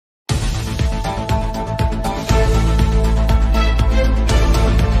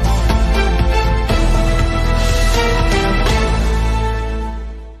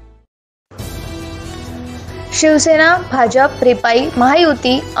शिवसेना, भाजप, रिपाई,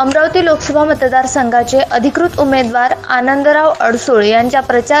 महायुती, अमरावती लोकसभा मतदारसंघाचे अधिकृत उमेदवार आनंदराव अडसूळ यांच्या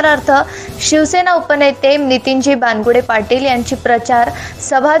प्रचारार्थ शिवसेना उपनेते नितीनजी बानगुडे पाटील यांची प्रचार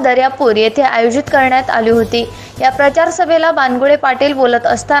सभा दर्यापूर येथे आयोजित करण्यात आली होती। या प्रचार सभेला बानगुडे पाटील बोलत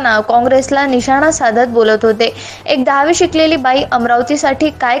असताना काँग्रेसला निशाणा साधत बोलत होते। एक 10वी शिकलेली बाई अमरावतीसाठी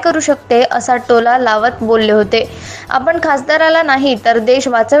काय करू शकते असा टोला लावत बोलले होते। आपण खासदाराला नाही तर देश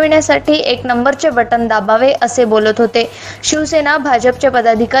वाचविण्यासाठी 1 नंबरचे बटन दाबावे असे बोलत होते। शिवसेना भाजपचे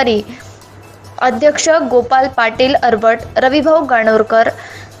पदाधिकारी अध्यक्ष गोपाल पाटील अरबट, रविभाऊ गाणोरकर,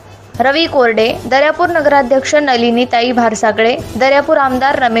 रवी कोरडे, दर्यापूर नगराध्यक्ष नलिनीताई भारसागळे, दर्यापूर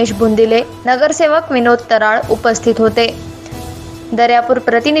आमदार रमेश बुंदिले, नगरसेवक विनोद तराळ उपस्थित होते। दर्यापूर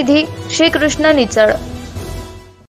प्रतिनिधी श्रीकृष्ण निचळ।